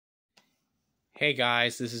Hey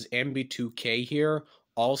guys, this is MB2K here.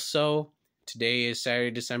 Also, today is Saturday,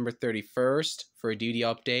 December 31st for a DVD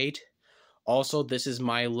update. Also, this is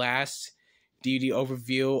my last DVD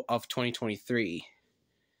overview of 2023.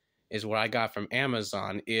 Is what I got from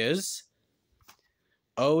Amazon is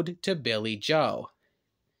Ode to Billie Joe.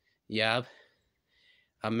 Yep.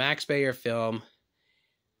 A Max Baer film.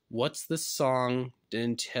 What's the song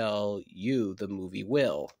didn't tell you the movie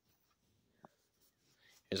will?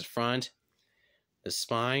 Here's the front. The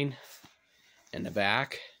spine and the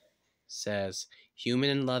back says,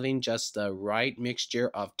 human and loving, just the right mixture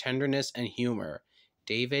of tenderness and humor.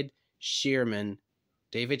 David Sheehan,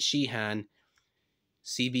 CBS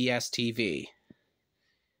TV.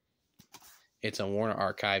 It's a Warner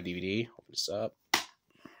Archive DVD. Open this up.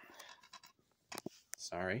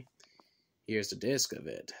 Sorry. Here's the disc of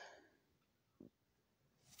it.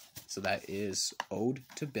 So that is Ode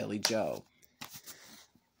to Billie Joe.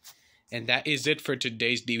 And that is it for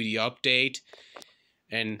today's DVD update.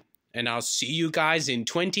 And I'll see you guys in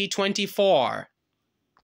 2024.